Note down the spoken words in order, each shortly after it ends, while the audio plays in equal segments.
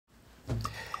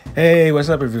Hey, what's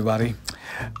up, everybody?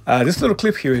 This little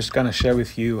clip here is going to share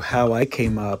with you how I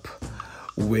came up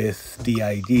with the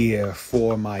idea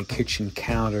for my kitchen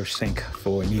counter sink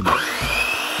for NEMO.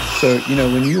 So,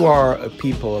 when you are a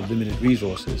people of limited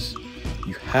resources,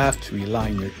 you have to rely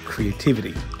on your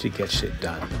creativity to get shit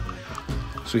done.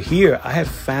 So here I had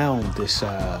found this, it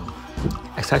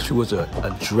actually was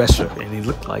a dresser, and it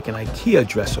looked like an IKEA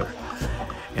dresser.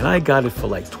 And I got it for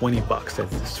like 20 bucks at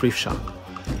the thrift shop.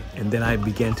 And then I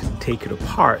began to take it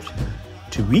apart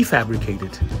to refabricate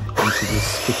it into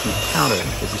this kitchen counter,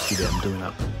 as you see that I'm doing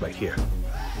up right here.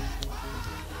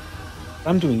 What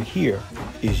I'm doing here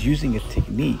is using a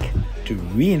technique to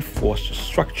reinforce the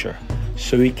structure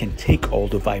so it can take all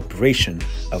the vibration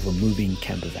of a moving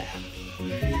camper van.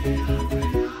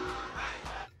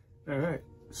 All right,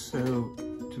 so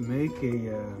to make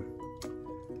the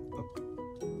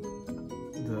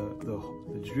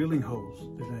drilling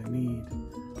holes that I need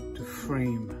to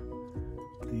frame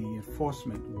the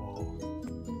enforcement wall,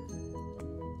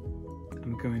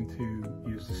 I'm going to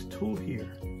use this tool here,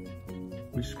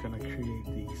 which is going to create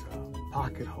these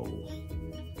pocket holes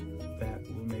that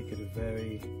will make it a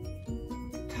very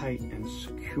tight and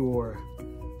secure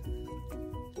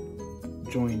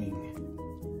joining.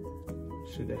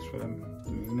 So that's what I'm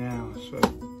doing now. So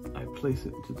I place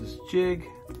it into this jig,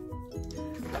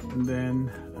 and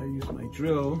then I use my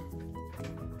drill.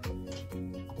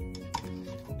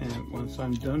 And once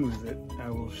I'm done with it, I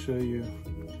will show you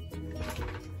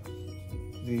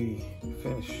the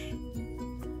finished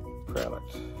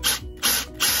product.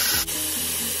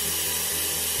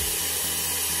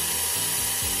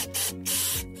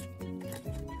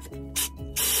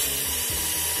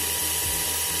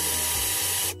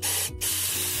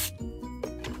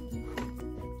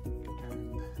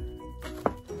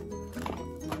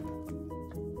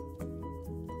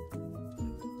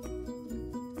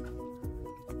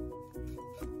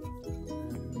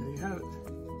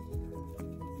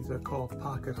 These are called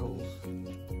pocket holes.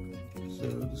 So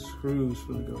the screws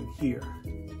will go in here,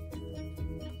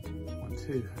 1,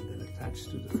 2, and then attached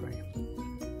to the frame.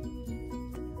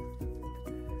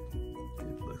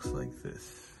 It looks like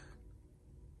this.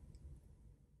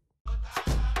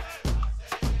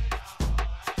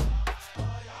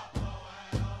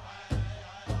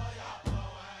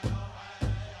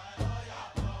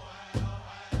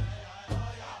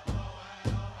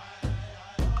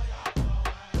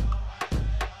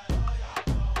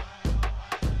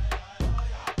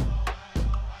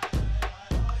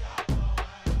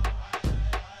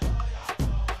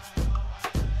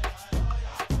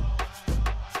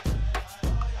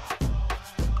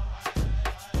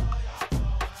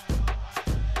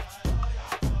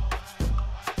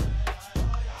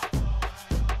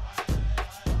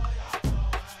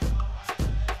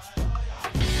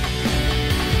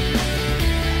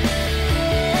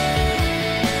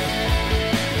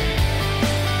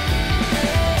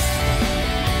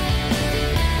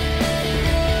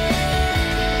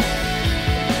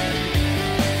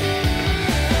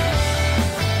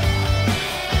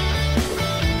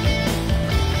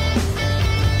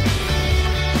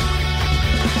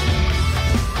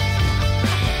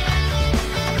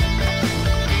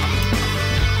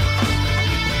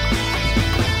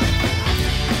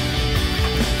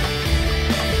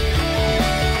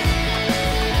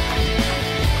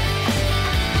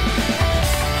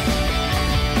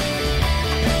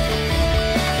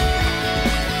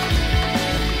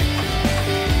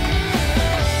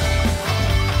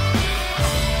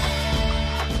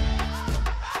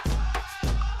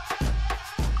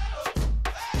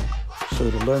 So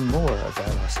to learn more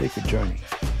about our sacred journey,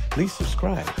 please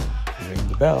subscribe, ring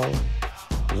the bell,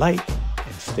 like,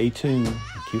 and stay tuned and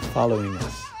keep following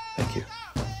us. Thank you.